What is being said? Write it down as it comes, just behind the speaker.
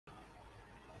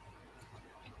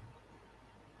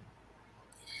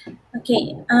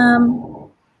Okay,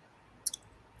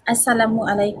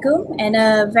 Assalamualaikum and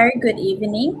a very good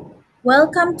evening.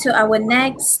 Welcome to our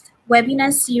next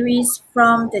webinar series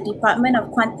from the Department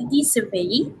of Quantity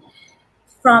Surveying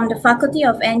from the Faculty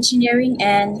of Engineering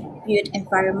and Built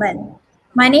Environment.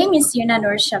 My name is Yuna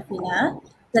Nur Shafina,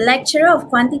 the lecturer of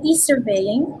Quantity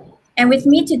Surveying, and with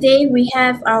me today we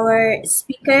have our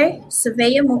speaker,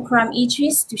 Surveyor Mukram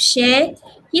Idris, to share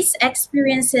his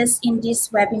experiences in this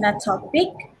webinar topic,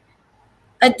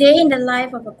 a day in the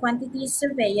life of a quantity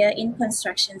surveyor in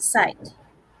construction site.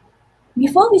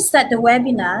 Before we start the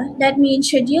webinar, let me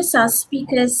introduce our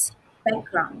speaker's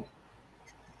background.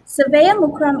 Surveyor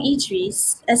Mukram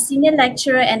Idris, a senior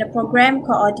lecturer and a program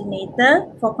coordinator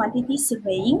for quantity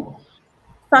surveying,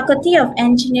 Faculty of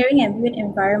Engineering and Built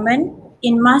Environment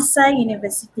in Masa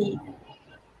University.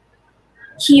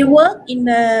 He worked in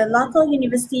the local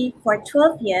university for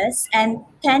 12 years and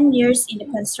 10 years in the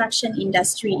construction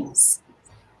industries.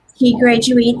 He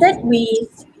graduated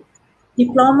with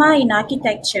Diploma in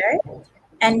Architecture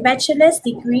and Bachelor's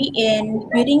degree in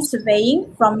Building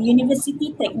Surveying from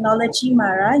University Technology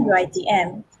Mara,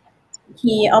 UiTM.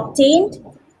 He obtained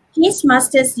his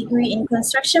master's degree in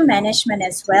Construction Management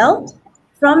as well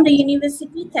from the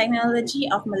University Technology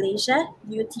of Malaysia,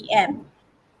 UTM.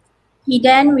 He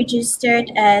then registered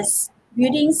as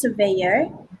Building Surveyor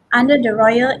under the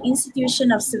Royal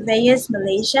Institution of Surveyors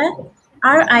Malaysia,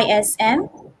 RISM,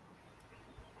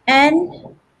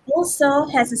 and also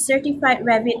has a certified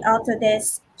Revit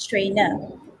Autodesk trainer.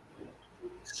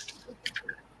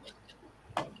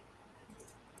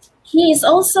 He is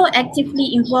also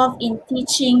actively involved in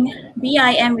teaching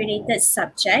BIM-related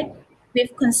subjects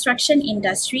with construction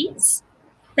industries,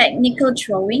 technical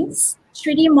drawings,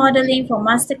 3D modeling for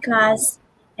masterclass,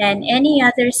 and any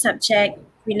other subject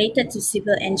related to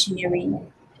civil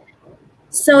engineering.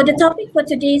 So the topic for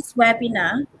today's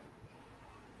webinar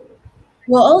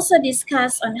will also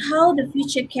discuss on how the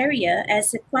future career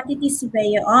as a quantity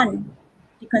surveyor on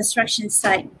the construction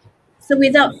site. So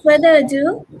without further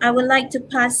ado, I would like to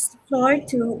pass the floor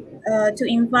to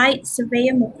invite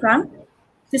Surveyor Mukram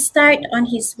to start on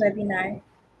his webinar.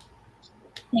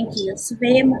 Thank you.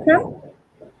 Surveyor Mukram.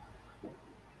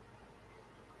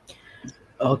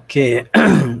 Okay,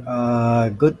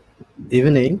 good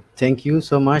evening. Thank you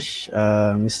so much,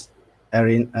 Ms.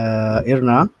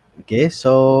 Irna. Okay,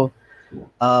 so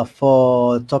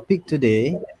for topic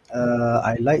today,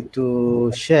 I'd like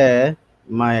to share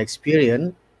my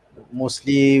experience.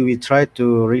 Mostly we try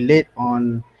to relate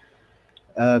on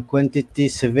quantity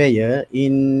surveyor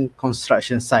in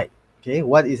construction site. Okay,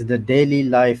 what is the daily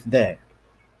life there?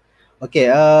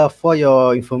 Okay, for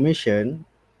your information,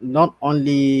 not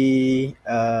only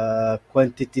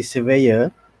quantity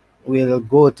surveyor will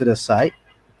go to the site.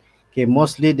 Okay,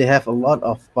 mostly they have a lot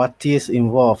of parties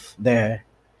involved there.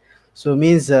 So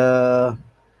means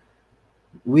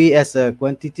we as a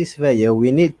quantity surveyor,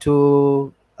 we need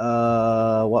to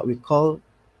what we call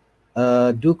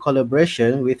do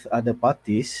collaboration with other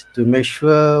parties to make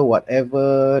sure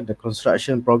whatever the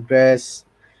construction progress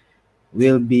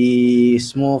will be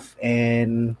smooth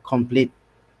and complete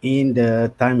in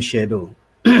the time schedule.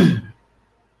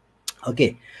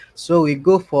 Okay, so we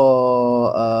go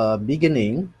for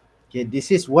beginning. Okay,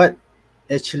 this is what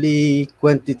actually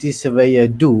quantity surveyor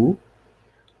do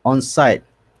on site.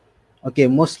 Okay,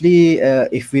 mostly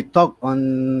if we talk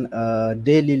on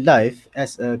daily life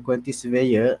as a quantity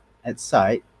surveyor at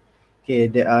site, okay,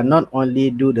 they are not only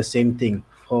do the same thing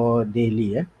for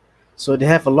daily. So they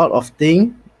have a lot of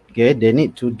things, okay, they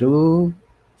need to do.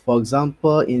 For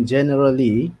example, in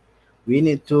generally, we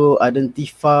need to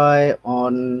identify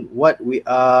on what we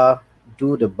are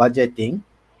do the budgeting,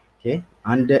 okay,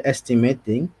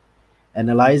 underestimating,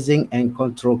 analyzing, and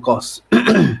control costs.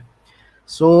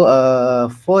 So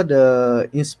for the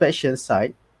inspection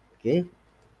side, okay,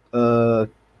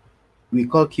 we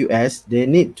call QS, they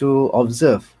need to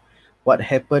observe what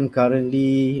happened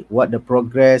currently, what the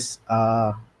progress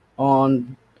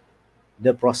on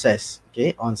the process,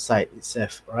 okay, on site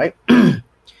itself, right?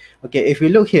 Okay, if we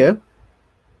look here,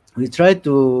 we try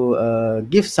to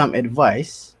give some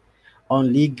advice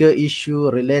on legal issue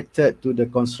related to the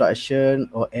construction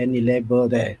or any labor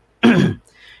there.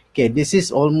 Okay, this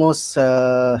is almost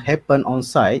happen on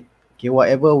site. Okay,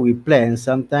 whatever we plan,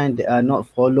 sometimes they are not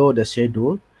follow the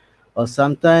schedule, or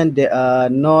sometimes they are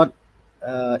not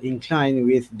inclined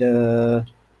with the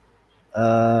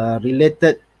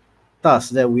related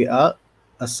tasks that we are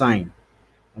assigned.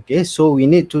 Okay, so we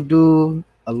need to do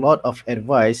a lot of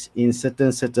advice in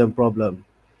certain problem.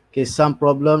 Okay, some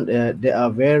problem they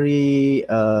are very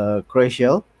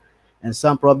crucial, and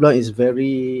some problem is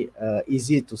very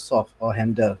easy to solve or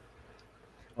handle.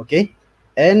 Okay,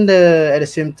 and at the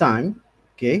same time,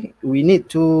 okay, we need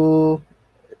to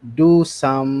do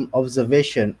some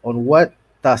observation on what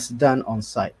tasks done on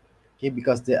site, okay,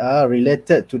 because they are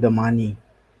related to the money.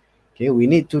 Okay, we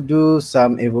need to do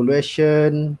some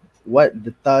evaluation what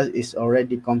the task is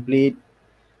already complete.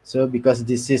 So because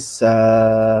this is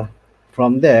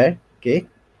from there, okay,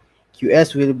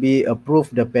 QS will be approve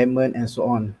the payment and so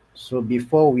on. So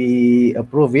before we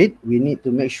approve it, we need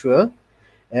to make sure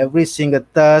every single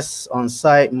task on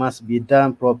site must be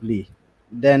done properly.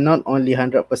 Then not only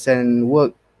 100%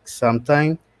 work,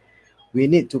 sometimes we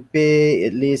need to pay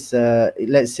at least,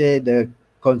 let's say the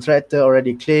contractor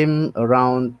already claimed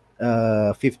around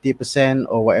 50%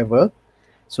 or whatever.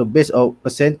 So based on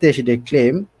percentage they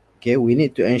claim, okay, we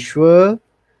need to ensure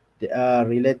they are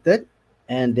related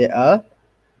and they are,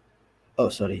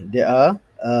 they are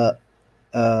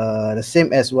the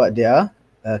same as what they are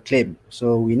claimed.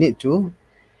 So we need to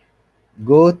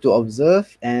go to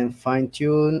observe and fine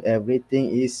tune everything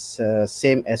is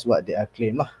same as what they are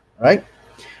claimed lah, right?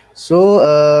 So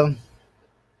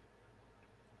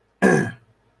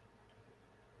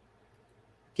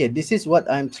okay, this is what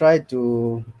I'm trying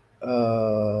to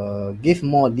give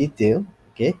more detail.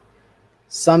 Okay,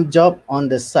 some job on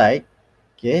the site,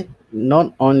 okay,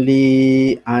 not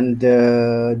only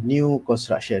under new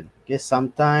construction. Okay,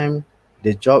 sometimes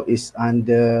the job is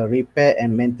under repair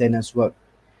and maintenance work.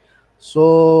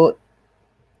 So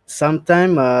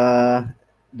sometimes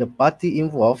the party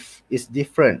involved is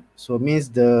different. So means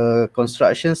the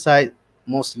construction site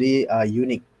mostly are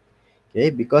unique.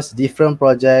 Okay, because different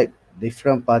project,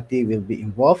 different party will be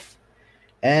involved,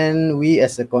 and we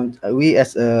as a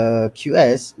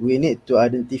QS, we need to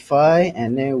identify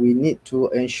and then we need to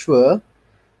ensure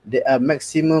there are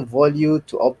maximum value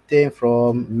to obtain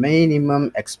from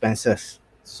minimum expenses.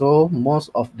 So most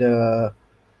of the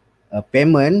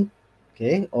payment,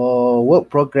 okay, or work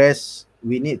progress,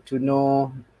 we need to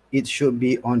know it should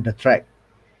be on the track.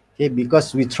 Okay,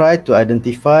 because we try to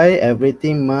identify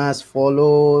everything must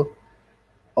follow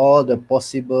all the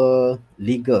possible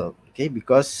legal. Okay,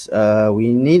 because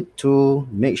we need to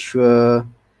make sure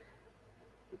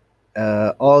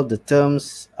all the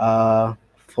terms are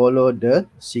follow the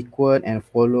sequence and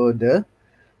follow the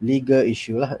legal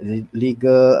issue lah,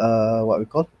 legal what we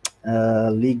call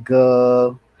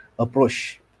legal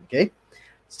approach. Okay,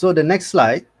 so the next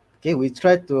slide, okay, we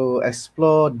try to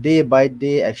explore day by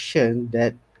day action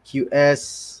that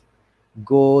QS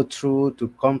go through to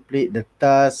complete the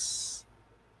task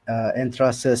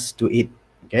entrusts to it.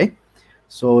 Okay,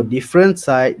 so different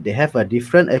site they have a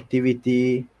different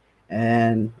activity,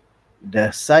 and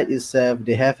the site itself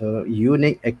they have a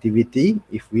unique activity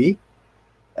if we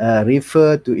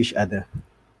refer to each other.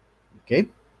 Okay.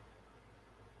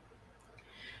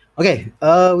 Okay,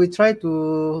 we try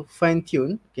to fine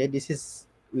tune. Okay, this is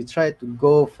we try to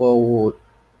go for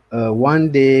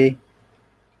one day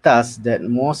task that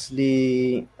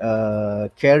mostly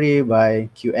carry by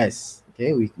QS.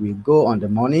 Okay, we go on the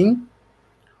morning,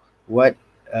 what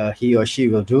he or she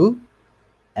will do,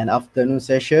 and afternoon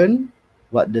session,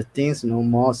 what the things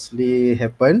mostly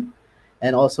happen,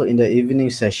 and also in the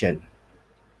evening session.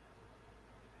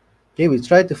 Okay, we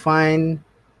try to find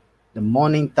the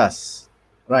morning task,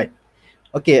 right?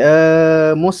 Okay,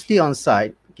 mostly on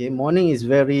site. Okay, morning is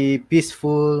very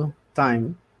peaceful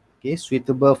time. Okay,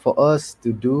 suitable for us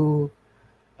to do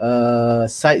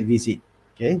site visit.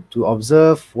 Okay, to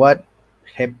observe what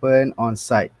happened on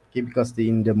site. Okay, because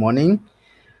in the morning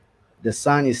the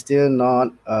sun is still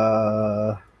not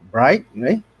bright,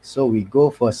 right? So we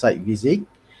go for site visit.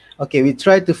 Okay, we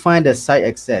try to find the site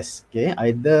access. Okay,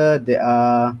 either they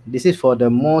are, this is for the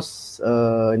most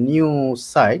new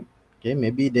site. Okay,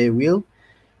 maybe they will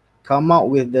come out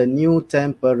with the new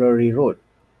temporary road.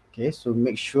 Okay, so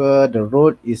make sure the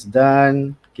road is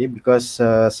done. Okay, because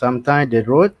sometimes the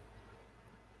road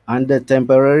under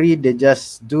temporary they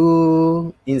just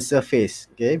do in surface.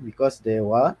 Okay, because they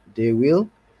will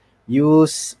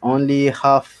use only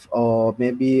half or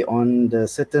maybe on the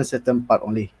certain part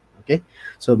only. Okay,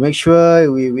 so make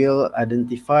sure we will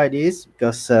identify this,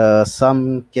 because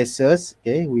some cases,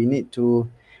 okay, we need to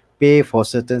pay for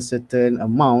certain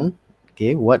amount,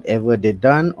 okay, whatever they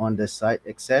done on the site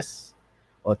access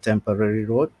or temporary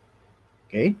road.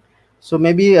 Okay, so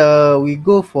maybe we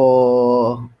go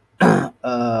for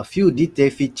a few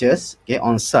detailed features, okay,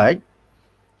 on site.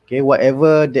 Okay,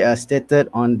 whatever they are stated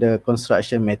on the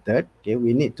construction method, okay,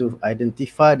 we need to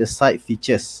identify the site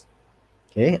features.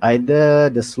 Okay, either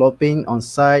the sloping on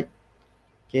site,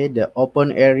 okay, the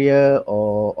open area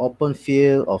or open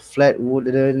field or flat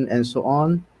wooden and so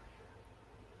on,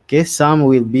 Okay, some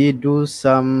will be do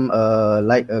some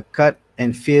like a cut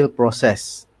and fill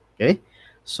process. Okay,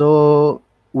 so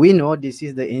we know this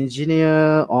is the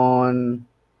engineer on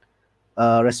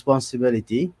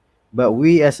responsibility, but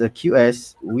we as a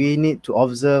QS, we need to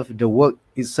observe the work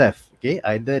itself. Okay,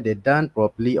 either they're done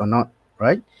properly or not,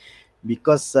 right?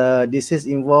 Because this is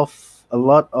involve a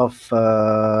lot of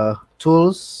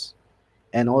tools,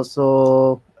 and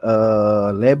also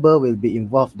labor will be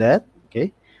involved there.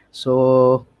 Okay,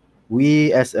 so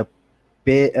we as a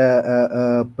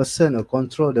person who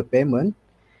control the payment,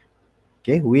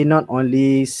 okay, we not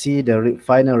only see the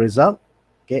final result,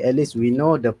 okay, at least we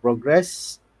know the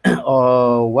progress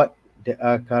or what they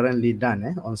are currently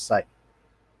done on site.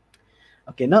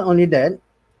 Okay, not only that,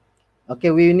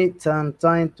 okay, we need some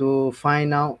time to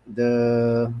find out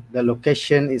the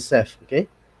location itself. Okay,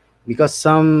 because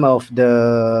some of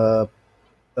the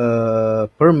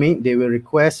permit they will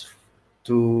request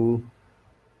to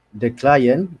the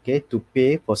client, okay, to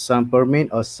pay for some permit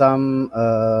or some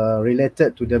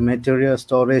related to the material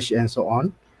storage and so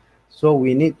on. So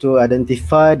we need to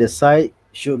identify the site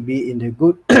should be in the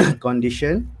good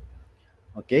condition.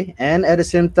 Okay, and at the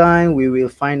same time we will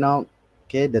find out,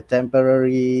 okay, the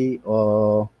temporary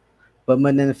or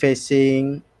permanent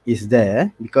facing is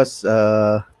there, because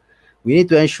we need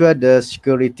to ensure the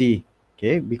security.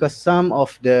 Okay, because some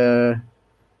of the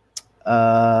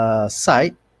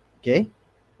site, okay,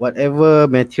 whatever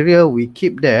material we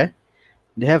keep there,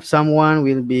 they have someone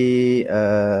will be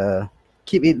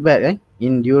keep it back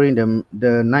in during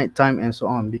the night time and so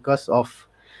on, because of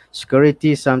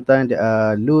security sometimes they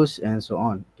are loose and so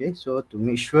on. Okay, so to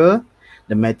make sure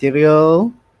the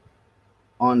material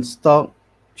on stock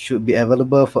should be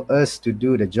available for us to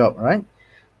do the job, right?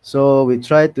 So we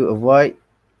try to avoid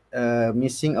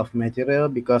missing of material,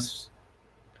 because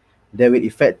they will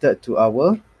affect to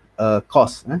our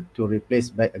cost to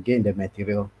replace back again the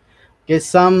material. Okay,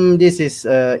 some this is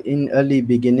in early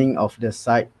beginning of the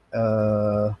site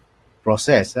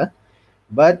process,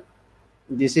 but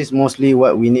this is mostly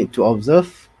what we need to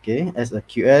observe, okay, as a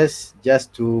QS,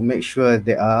 just to make sure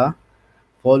they are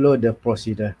follow the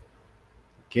procedure.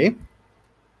 Okay,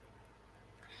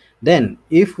 then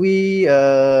if we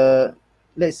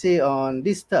let's say on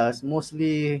this task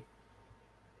mostly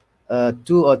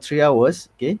 2 or 3 hours,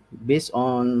 okay, based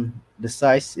on the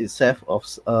size itself of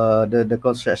the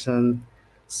construction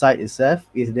site itself.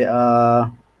 If they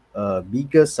are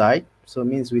bigger site, so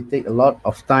means we take a lot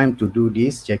of time to do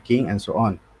this checking and so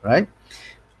on, right?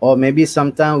 Or maybe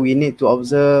sometime we need to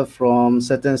observe from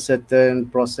certain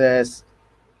process,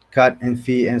 cut and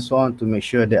fee and so on, to make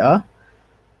sure they are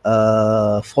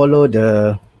follow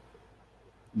the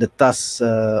task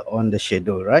on the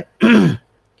schedule, right?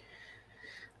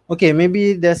 Okay,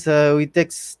 maybe there's we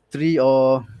takes 2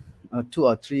 or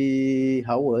 3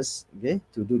 hours, okay,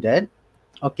 to do that.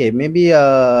 Okay, maybe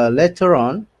later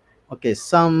on, okay,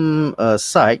 some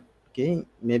site, okay,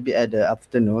 maybe at the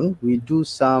afternoon we do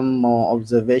some more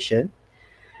observation.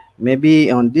 Maybe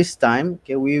on this time,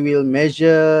 okay, we will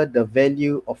measure the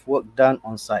value of work done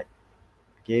on site.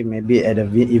 Okay, maybe at the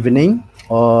evening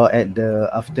or at the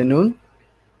afternoon,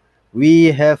 we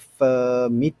have a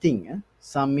meeting.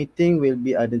 Some meeting will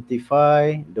be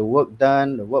identify the work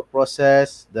done, the work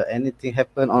process, the anything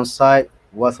happen on site,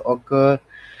 what occur,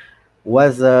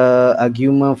 what's the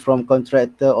argument from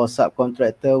contractor or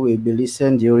subcontractor will be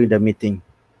listened during the meeting.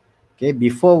 Okay,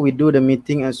 before we do the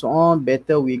meeting and so on,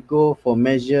 better we go for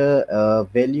measure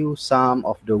value some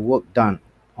of the work done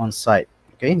on site.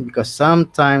 Okay, because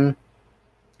sometimes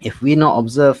if we not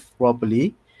observe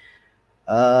properly,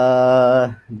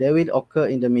 they will occur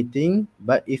in the meeting,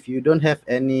 but if you don't have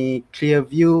any clear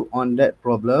view on that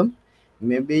problem,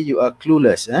 maybe you are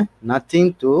clueless,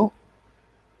 nothing to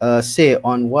say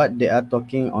on what they are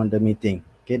talking on the meeting.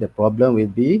 Okay, the problem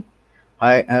will be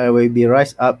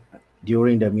rise up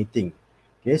during the meeting.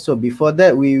 Okay, so before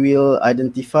that we will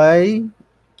identify,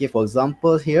 okay, for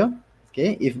example here,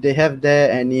 okay, if they have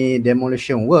there any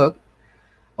demolition work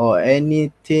or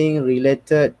anything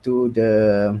related to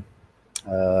the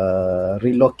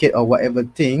relocate or whatever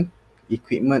thing,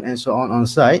 equipment and so on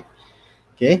site.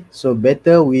 Okay, so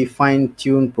better we fine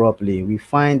tune properly. We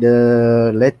find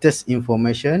the latest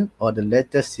information or the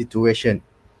latest situation,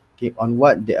 okay, on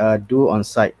what they are do on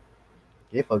site.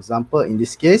 Okay, for example, in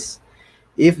this case,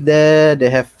 if they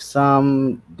have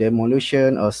some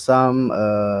demolition or some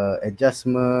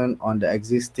adjustment on the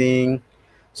existing,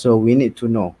 so we need to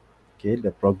know, okay, the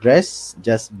progress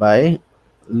just by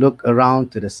look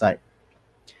around to the site.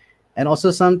 And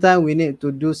also sometimes we need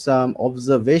to do some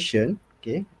observation,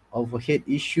 okay, overhead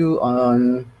issue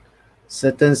on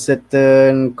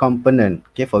certain component,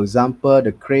 okay, for example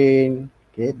the crane,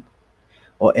 okay,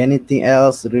 or anything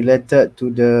else related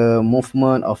to the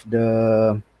movement of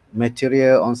the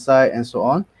material on site and so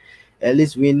on. At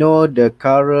least we know the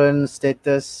current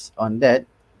status on that,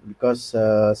 because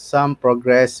some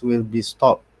progress will be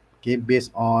stopped, okay,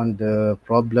 based on the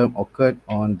problem occurred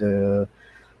on the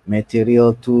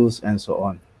material, tools and so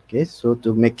on. Okay, so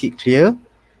to make it clear,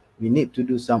 we need to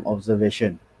do some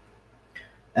observation.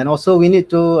 And also we need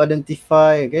to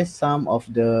identify, okay, some of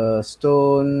the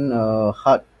stone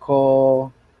hard core,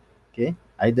 okay,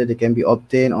 either they can be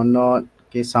obtained or not.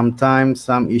 Okay, sometimes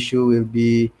some issue will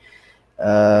be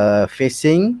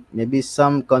facing, maybe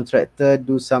some contractor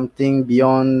do something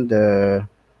beyond the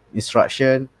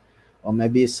instruction, or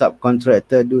maybe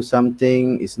subcontractor do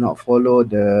something is not follow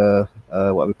the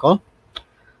what we call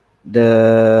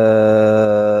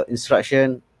the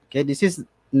instruction. Okay, this is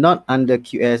not under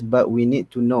QS, but we need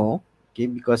to know, okay,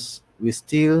 because we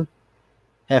still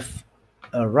have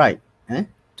a right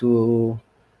to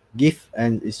give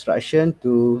an instruction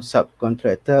to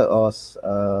subcontractor or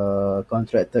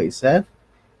contractor itself,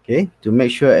 okay, to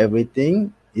make sure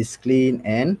everything is clean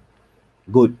and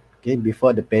good, okay,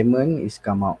 before the payment is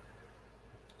come out,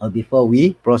 or before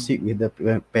we proceed with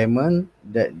the payment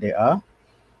that they are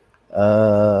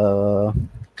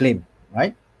claim,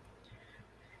 right?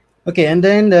 Okay, and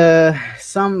then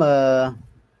some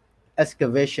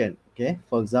excavation. Okay,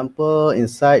 for example,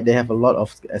 inside they have a lot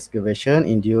of excavation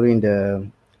in during the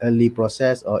early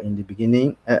process or in the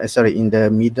beginning. Sorry, in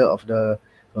the middle of the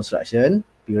construction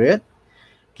period.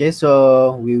 Okay,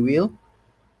 so we will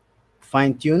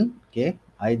fine tune. Okay,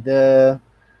 either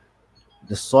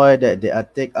the soil that they are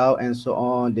take out and so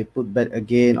on, they put back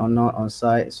again or not on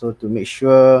site. So to make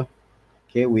sure,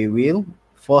 okay, we will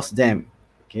force them.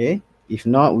 Okay, if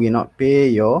not, we not pay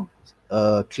your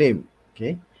claim.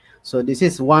 Okay, so this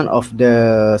is one of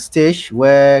the stage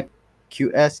where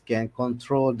QS can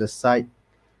control the site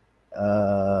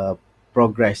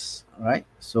progress, right?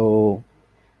 So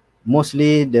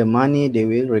mostly the money they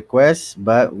will request,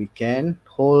 but we can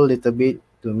hold a little bit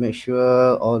to make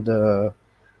sure all the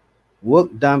work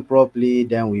done properly,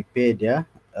 then we pay their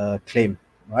claim,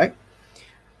 right?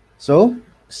 So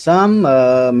some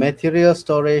material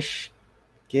storage,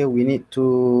 okay, we need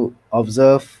to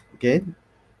observe, okay,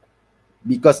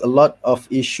 because a lot of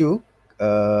issue,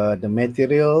 the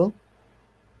material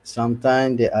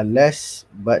sometimes they are less,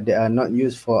 but they are not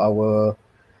used for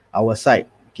our site.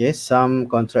 Okay, some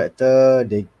contractor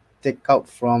they take out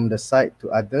from the site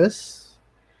to others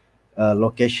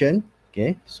location.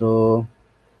 Okay, so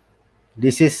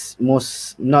this is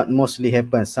not mostly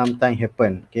happen, sometimes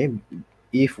happen, okay,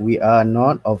 if we are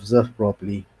not observed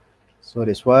properly. So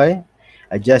that's why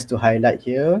I just to highlight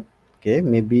here, okay,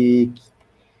 maybe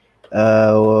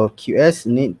QS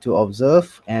need to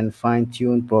observe and fine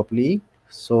tune properly,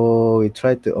 so we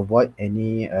try to avoid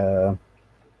any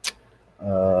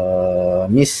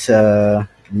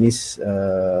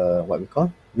what we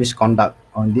call misconduct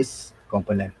on this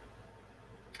component.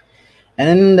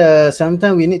 And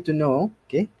sometimes we need to know,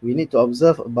 okay, we need to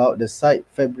observe about the site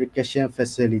fabrication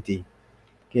facility.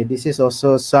 Okay, this is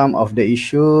also some of the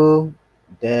issue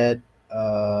that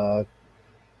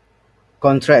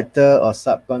contractor or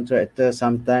subcontractor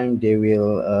sometimes they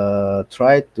will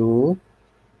try to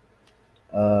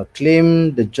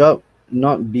claim the job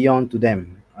not beyond to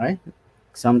them, right?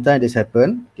 Sometimes this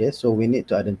happen. Okay, so we need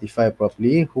to identify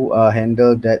properly who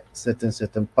handle that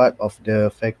certain part of the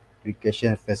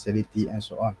fabrication facility and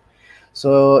so on.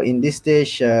 So in this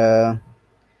stage,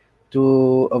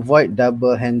 to avoid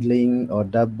double handling or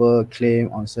double claim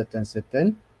on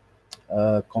certain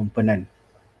component.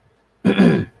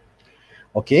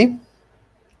 Okay,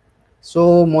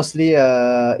 so mostly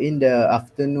in the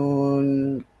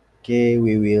afternoon, okay,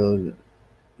 we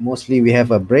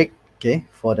have a break, okay,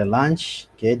 for the lunch.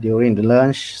 Okay, during the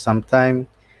lunch sometime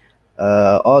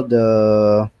all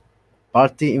the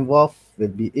party involved will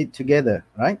be eat together,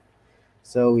 right?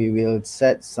 So we will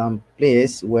set some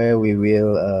place where we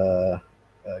will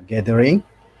gathering.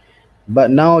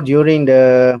 But now during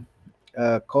the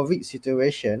COVID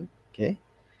situation, okay,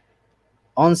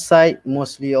 on site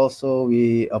mostly also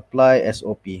we apply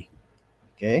SOP.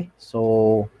 Okay,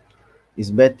 so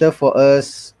it's better for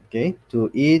us, okay,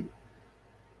 to eat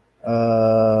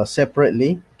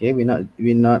separately. Okay,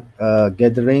 we're not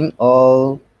gathering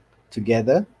all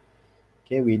together.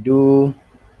 Okay, we do,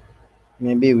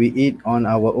 maybe we eat on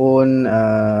our own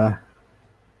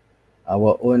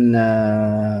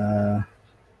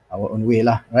way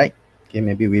lah, right? Okay,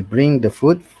 maybe we bring the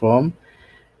food from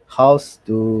house uh,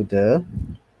 to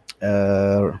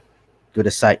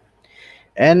the site.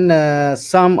 And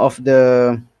some of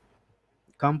the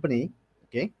company,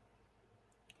 okay,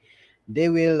 they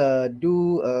will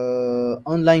do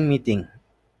online meeting.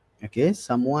 Okay,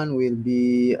 someone will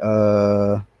be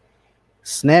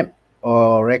snap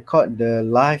or record the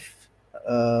live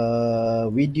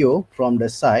video from the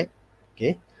site.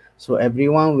 Okay, so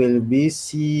everyone will be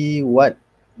see what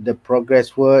the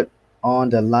progress word on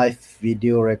the live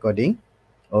video recording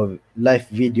or live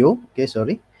video. Okay,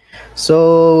 sorry.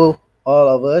 So all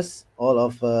of us, all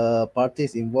of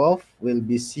parties involved will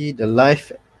be see the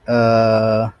live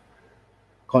uh,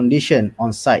 condition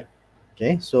on site.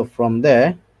 Okay, so from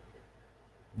there,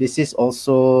 this is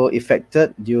also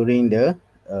affected during the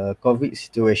COVID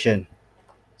situation.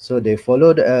 So they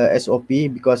follow the SOP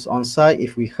because on site,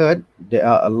 if we heard, there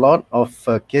are a lot of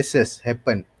cases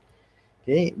happen.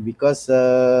 Okay, because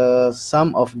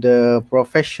some of the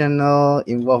professional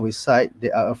involved with site,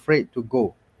 they are afraid to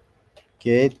go,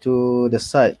 okay, to the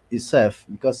site itself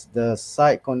because the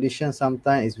site condition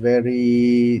sometimes is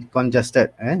very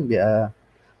congested, and there are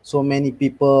so many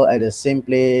people at the same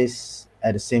place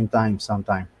at the same time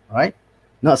sometime, right?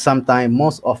 Not sometime,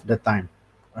 most of the time,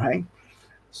 right?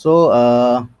 So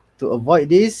to avoid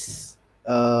this,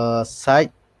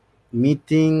 site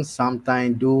meeting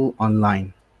sometimes do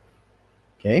online.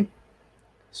 Okay,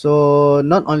 so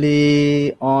not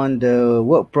only on the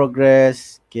work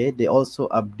progress, okay, they also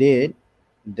update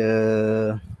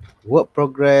the work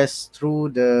progress through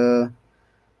the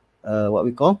what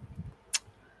we call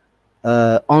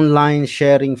online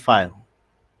sharing file.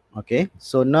 Okay,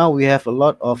 so now we have a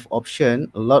lot of option,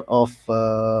 a lot of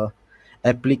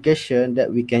application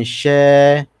that we can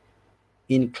share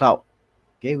in cloud.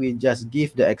 Okay, we just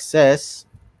give the access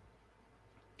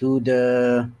to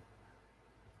the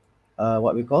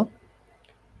what we call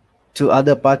to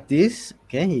other parties.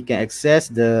 Okay, he can access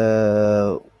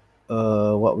the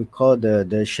what we call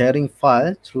the sharing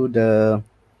file through the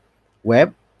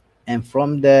web, and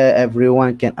from there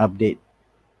everyone can update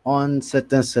on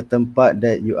certain part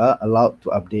that you are allowed to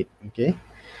update. Okay,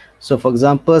 so for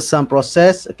example, some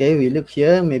process, okay, we look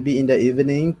here, maybe in the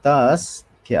evening task,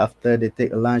 okay, after they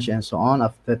take a lunch and so on,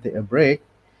 after take a break.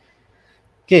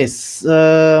 Okay,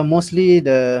 mostly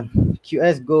the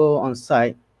QS go on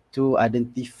site to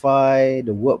identify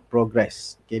the work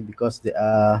progress, okay, because they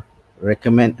are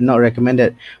not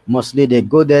recommended. Mostly they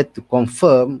go there to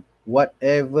confirm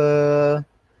whatever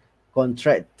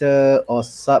contractor or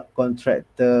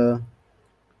subcontractor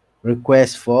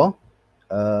request for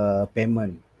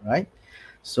payment, right?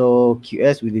 So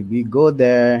QS will be go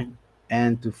there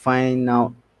and to find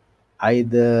out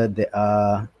either they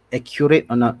are accurate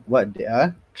or not what they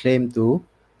are claim to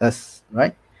us,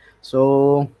 right?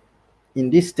 So in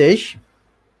this stage,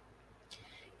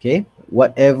 okay,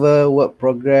 whatever work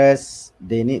progress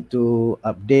they need to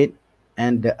update,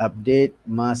 and the update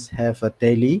must have a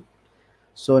tally.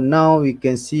 So now we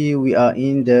can see we are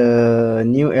in the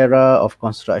new era of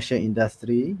construction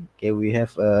industry. Okay, we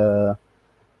have a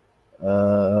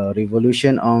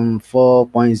revolution on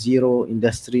 4.0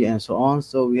 industry and so on.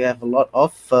 So we have a lot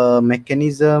of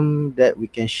mechanism that we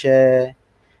can share.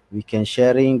 We can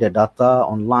sharing the data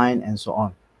online and so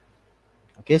on.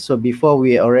 Okay, so before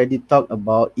we already talked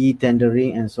about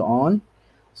e-tendering and so on.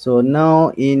 So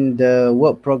now in the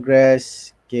work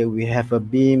progress, okay, we have a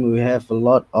BIM, we have a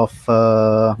lot of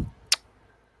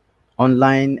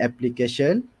online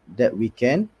application that we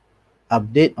can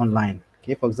update online.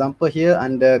 Okay, for example, here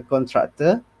under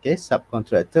contractor, okay,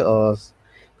 subcontractor or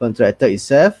contractor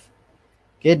itself,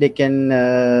 okay, they can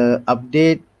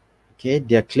update, okay,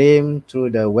 their claim through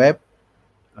the web,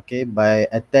 okay, by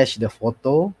attach the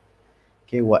photo,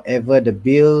 okay, whatever the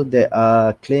bill that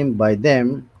are claimed by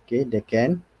them, okay, they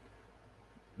can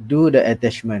do the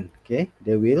attachment, okay,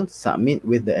 they will submit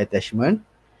with the attachment,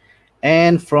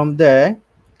 and from there,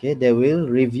 okay, they will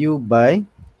review by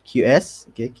QS.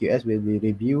 Okay, QS will be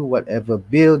review whatever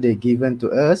bill they given to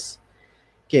us.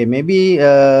 Okay, maybe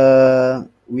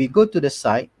we go to the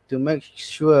site to make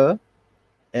sure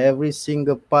every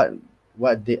single part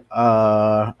what they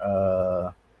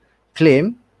are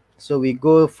claim. So we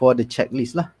go for the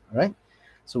checklist lah, right?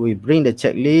 So we bring the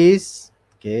checklist.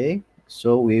 Okay,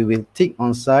 so we will tick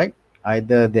on site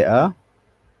either they are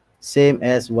same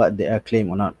as what they are claim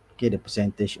or not. Okay, the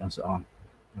percentage and so on.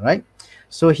 All right.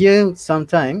 So here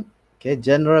sometime, okay,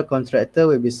 general contractor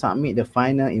will be submit the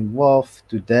final involved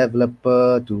to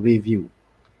developer to review.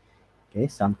 Okay,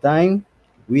 sometime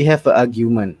we have an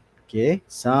argument. Okay,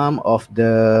 some of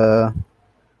the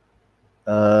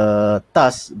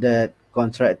tasks that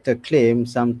contractor claim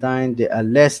sometimes they are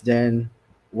less than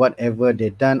whatever they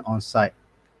done on site.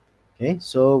 Okay,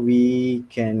 so we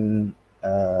can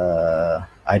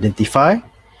identify,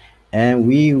 and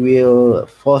we will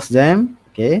force them.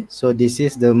 Okay, so this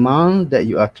is the amount that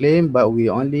you are claimed, but we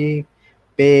only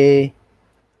pay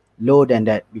lower than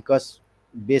that, because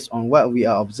based on what we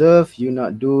are observed, you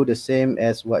not do the same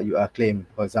as what you are claimed,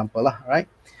 for example lah, right?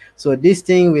 So this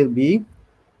thing will be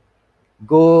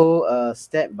go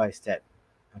step by step.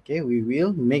 Okay, we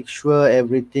will make sure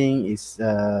everything is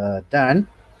done,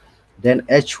 then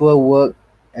actual work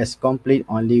as complete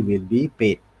only will be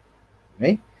paid.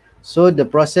 Okay, so the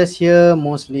process here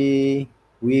mostly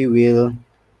we will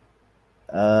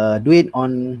do it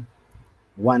on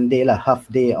one day lah, half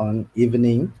day on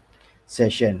evening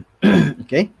session.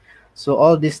 Okay, so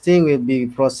all this thing will be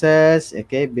processed,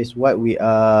 okay, based what we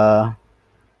are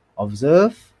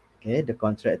observe. Okay, the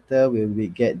contractor will be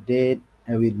get date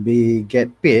and will be get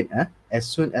paid as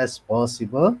soon as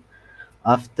possible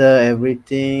after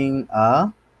everything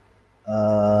are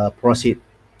proceed,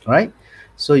 right?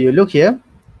 So you look here,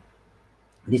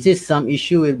 this is some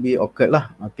issue will be occurred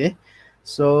lah. Okay,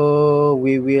 so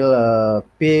we will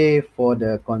pay for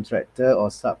the contractor or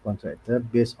subcontractor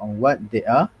based on what they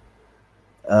are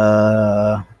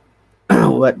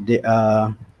what they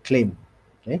are claimed.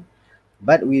 Okay,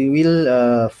 but we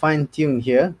will fine tune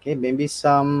here. Okay, maybe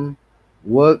some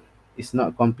work is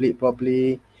not complete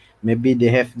properly, maybe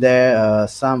they have there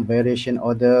some variation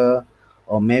order,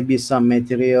 or maybe some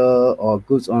material or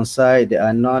goods on site that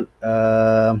are not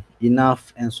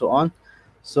enough, and so on.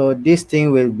 So this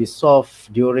thing will be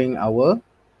solved during our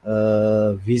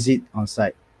visit on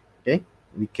site. Okay,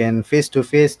 we can face to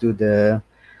face to the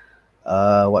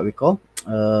what we call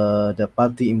the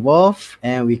party involved,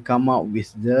 and we come out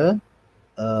with the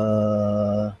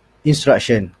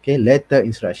instruction. Okay, letter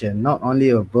instruction, not only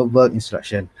a verbal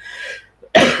instruction.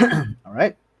 All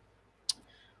right.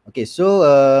 Okay, so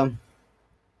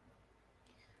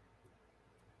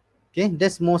okay,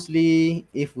 that's mostly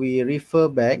if we refer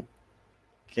back,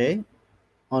 okay,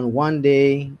 on one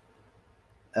day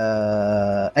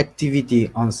activity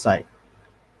on site.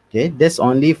 Okay, that's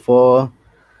only for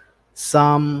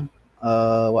some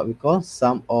what we call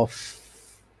some of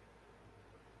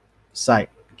site.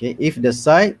 Okay, if the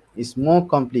site is more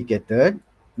complicated,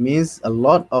 means a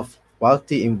lot of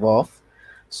party involved,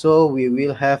 so we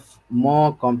will have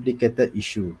more complicated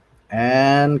issue,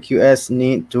 and QS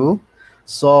need to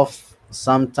solve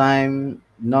sometime,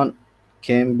 not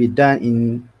can be done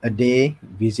in a day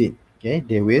visit. Okay,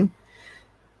 they will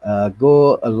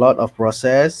go a lot of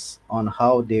process on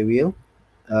how they will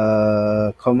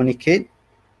communicate.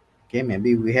 Okay,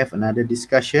 maybe we have another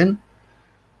discussion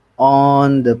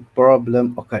on the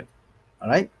problem occurred. All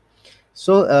right,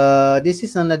 so this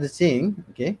is another thing.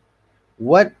 Okay,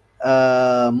 what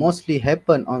mostly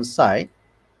happen on site,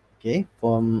 okay,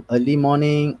 from early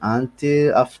morning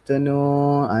until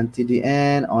afternoon, until the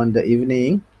end on the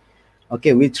evening.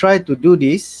 Okay, we try to do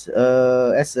this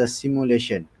as a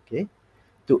simulation, okay,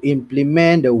 to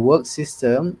implement the work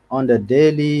system on the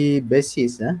daily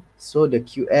basis. So the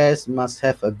QS must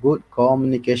have a good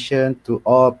communication to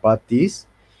all parties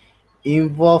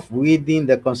involved within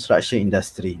the construction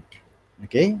industry.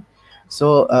 Okay,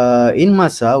 so in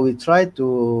MASA, we try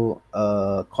to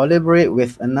collaborate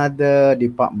with another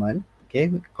department,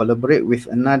 okay, collaborate with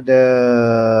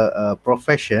another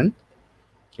profession,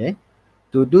 okay,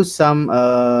 to do some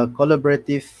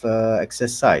collaborative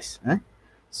exercise.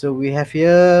 So we have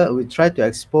here, we try to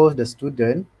expose the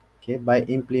student, okay, by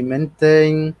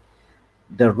implementing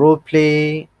the role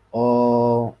play,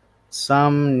 or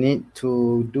some need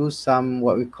to do some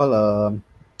what we call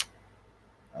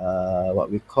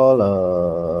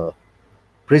a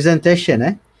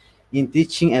presentation in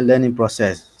teaching and learning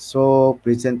process. So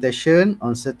presentation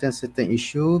on certain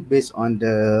issue based on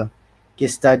the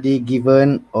case study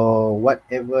given, or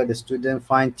whatever the student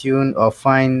fine tune or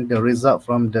find the result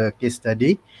from the case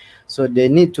study. So they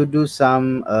need to do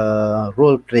some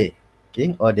role play,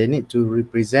 okay, or they need to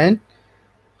represent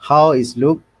how it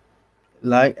look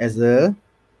like as a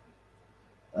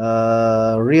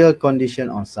real condition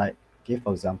on site. Okay,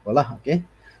 for example lah. Okay,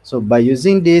 so by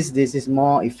using this is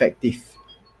more effective.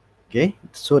 Okay,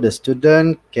 so the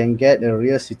student can get a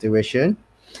real situation,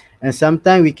 and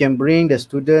sometimes we can bring the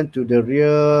student to the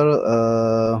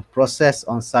real process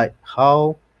on site,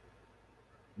 how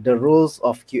the rules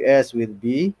of QS will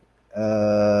be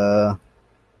the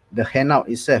handout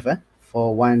itself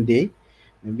for one day.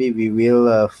 Maybe we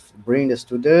will bring the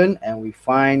student and we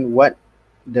find what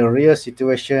the real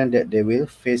situation that they will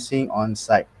facing on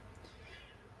site.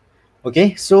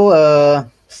 Okay, so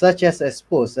such as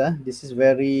expose, this is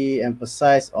very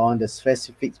emphasized on the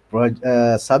specific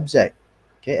subject,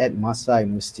 okay, at Masa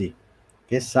University.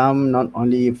 Okay, some not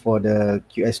only for the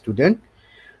QS student,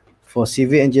 for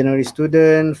civil engineering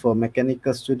student, for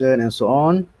mechanical student, and so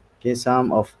on. Okay,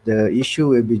 some of the issue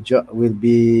will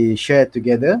be shared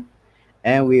together,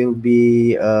 and will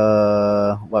be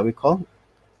what we call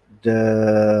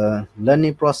the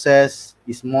learning process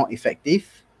is more effective,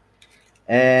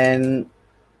 and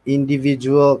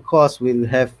individual course will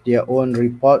have their own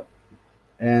report,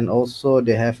 and also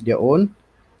they have their own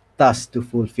task to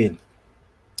fulfill.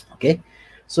 Okay,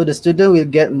 so the student will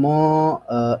get more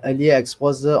earlier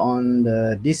exposure on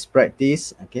this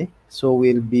practice. Okay, so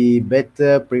will be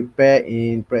better prepared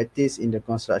in practice in the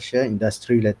construction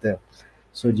industry later.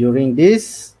 So during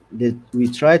this, we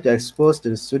try to expose to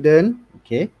the student.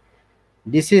 Okay,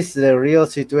 this is the real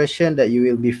situation that you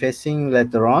will be facing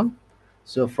later on.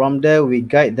 So from there, we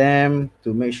guide them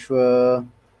to make sure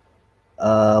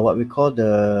what we call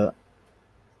the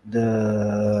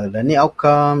learning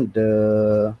outcome,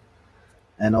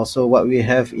 and also what we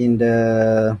have in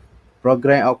the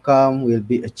program outcome will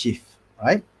be achieved,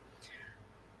 right?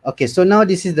 Okay, so now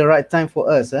this is the right time for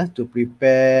us to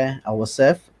prepare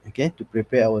ourselves, okay, to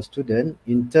prepare our student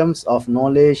in terms of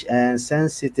knowledge and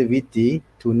sensitivity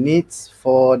to needs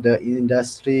for the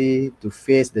industry to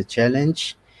face the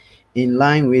challenge in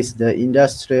line with the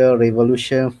Industrial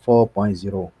Revolution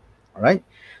 4.0. All right.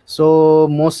 So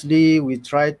mostly we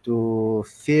try to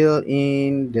fill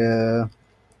in the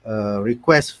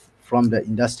request from the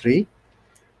industry.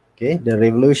 Okay, the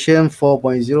Revolution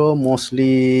 4.0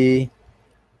 mostly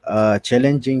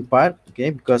challenging part.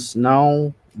 Okay, because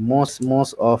now most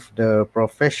of the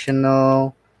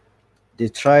professional, they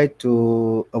try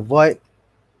to avoid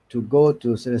to go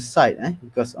to the site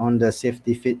because on the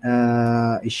safety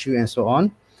issue and so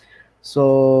on.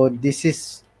 So this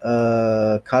is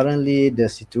currently the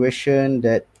situation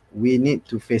that we need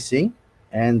to facing,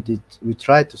 and we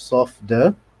try to solve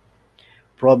the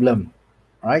problem,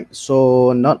 right?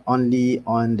 So not only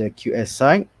on the QS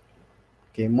side,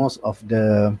 okay, most of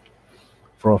the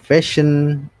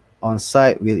profession on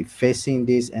site will facing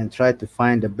this and try to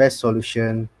find the best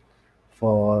solution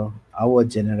for our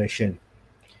generation.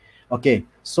 Okay,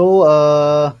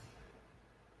 so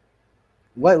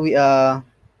what we are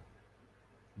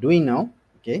doing now,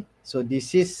 okay, so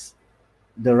this is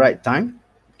the right time,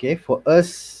 okay, for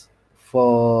us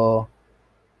for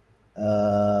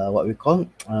what we call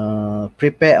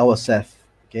prepare ourselves,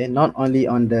 okay, not only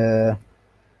on the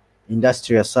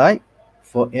industrial side,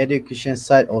 for education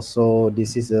side also.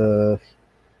 This is a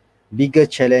bigger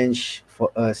challenge for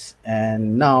us,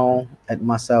 and now at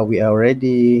Masa we are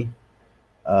already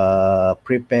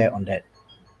prepare on that.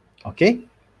 Okay,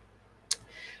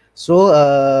 so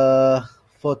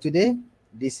for today,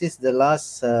 this is the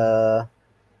last uh,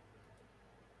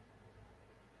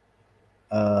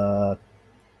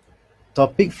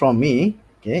 topic from me,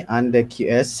 okay, under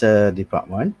QS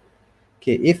department.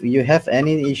 Okay, if you have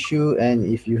any issue and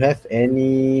if you have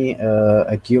any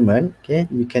argument, okay,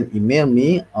 you can email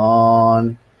me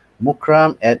on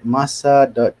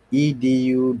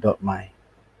mukram@masa.edu.my.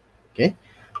 Okay,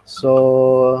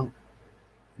 so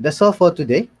that's all for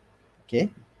today. Okay,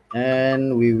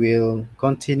 and we will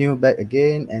continue back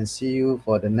again and see you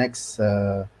for the next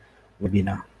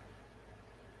webinar.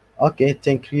 Okay,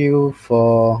 thank you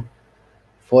for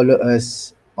follow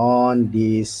us on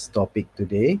this topic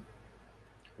today.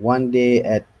 One day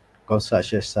at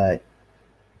construction site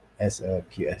as a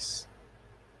QS.